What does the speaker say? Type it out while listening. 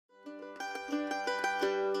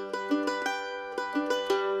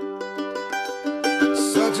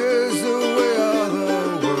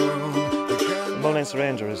Leinster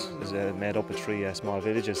Rangers is made up of three small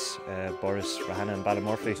villages, Borris, Raonaithe and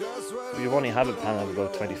Ballymurphy. We only have a panel of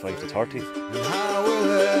about 25 to 30.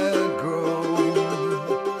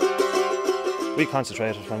 We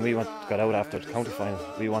concentrated when we got out after the county final.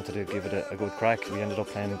 We wanted to give it a good crack. We ended up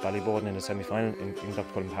playing Ballyboden in the semi-final in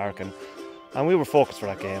Cullen Park, and we were focused for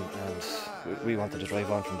that game, and we wanted to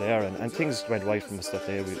drive on from there, and things went right from the start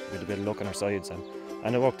there. We had a bit of luck on our sides,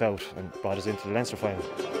 and it worked out and brought us into the Leinster final.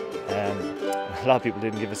 A lot of people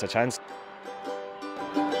didn't give us a chance.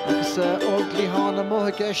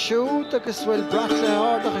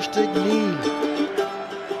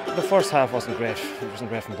 The first half wasn't great. It wasn't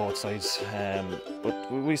great from both sides,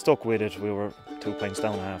 but we stuck with it. We were 2 points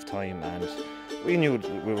down at half time, and we knew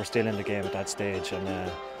we were still in the game at that stage, and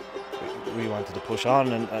we wanted to push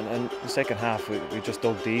on. And the second half, we just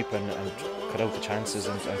dug deep and cut out the chances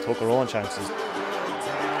and took our own chances.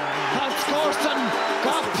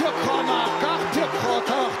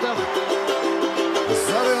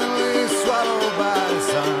 Suddenly swallowed by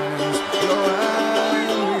signs, Luain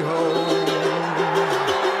behold.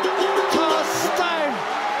 Toss down,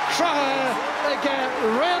 try again,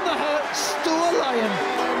 Raonaithe, Stua Lion.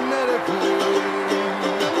 Magnetically,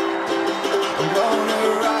 I'm gonna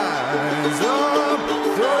rise up,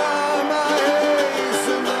 throw down my ace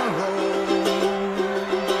in the hole.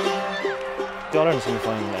 The Ireland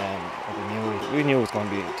semi-final, we knew it was going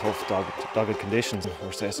to be tough, dogged conditions.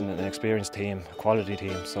 We're facing an experienced team, a quality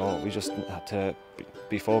team, so we just had to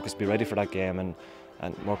be focused, be ready for that game, and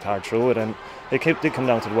worked hard through it. And it did come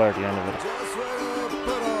down to the wire at the end of it.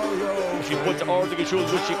 She puts Ording and shoes,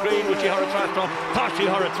 which she green, which she had a thrust on, Tashi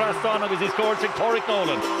had a thrust on, and he scored Padraig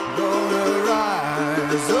Nolan.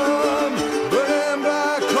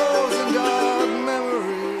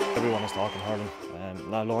 Everyone is talking hurling,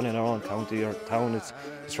 not only in our own county or town, it's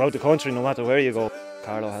throughout the country, no matter where you go.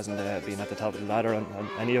 Carlo hasn't been at the top of the ladder on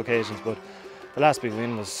any occasions, but the last big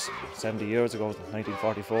win was 70 years ago,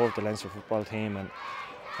 1944, with the Leinster football team, and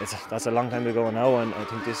that's a long time ago now, and I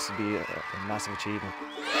think this would be a massive achievement.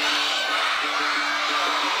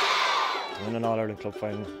 To win an All-Ireland club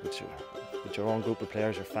final with your own group of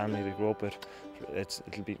players, your family you grew up with,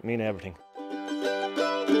 it'll mean everything.